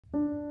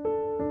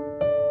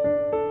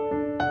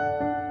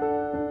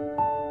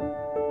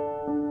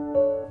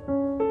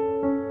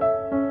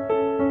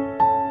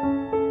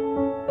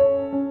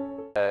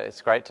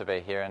it's great to be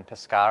here in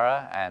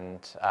Pescara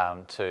and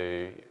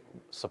to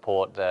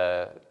support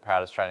the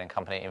proud Australian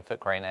company Infant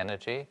Green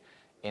Energy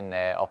in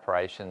their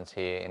operations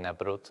here in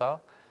Abruzzo.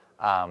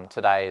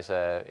 Today is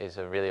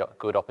a really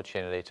good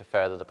opportunity to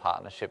further the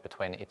partnership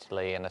between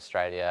Italy and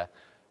Australia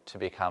to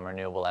become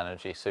renewable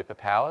energy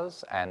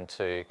superpowers and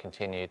to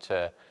continue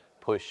to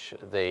push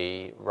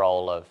the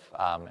role of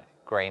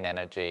green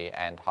energy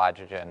and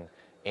hydrogen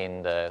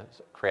in the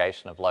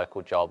creation of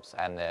local jobs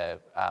and the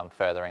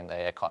furthering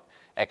the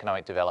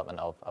economic development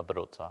of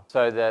Abruzzo.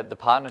 So the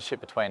partnership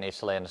between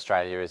Italy and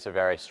Australia is a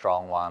very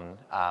strong one.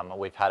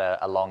 We've had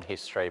a long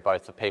history,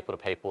 both the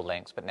people-to-people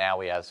links, but now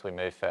as we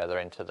move further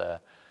into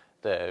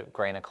the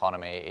green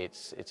economy,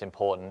 it's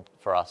important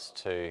for us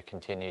to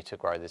continue to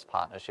grow this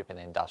partnership in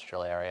the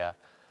industrial area.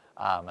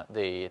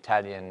 The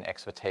Italian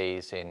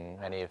expertise in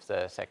many of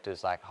the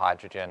sectors like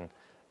hydrogen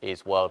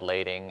is world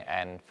leading,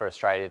 and for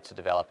Australia to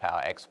develop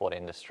our export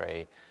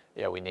industry,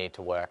 we need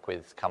to work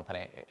with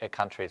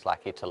countries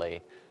like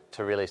Italy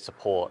to really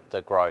support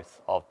the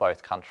growth of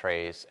both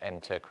countries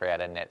and to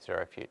create a net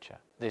zero future.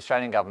 The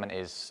Australian government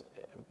is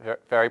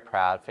very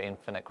proud for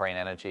Infinite Green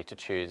Energy to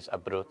choose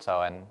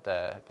Abruzzo and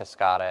the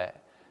Pescara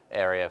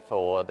area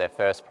for their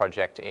first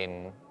project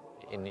in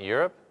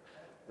Europe.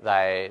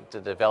 They're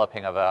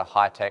developing of a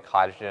high-tech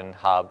hydrogen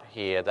hub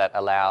here that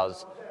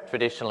allows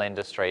traditional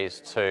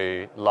industries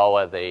to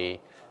lower the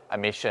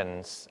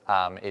emissions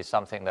is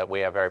something that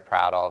we are very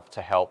proud of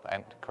to help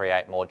and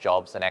create more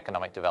jobs and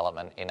economic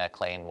development in a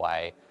clean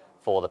way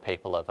for the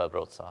people of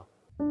Abruzzo.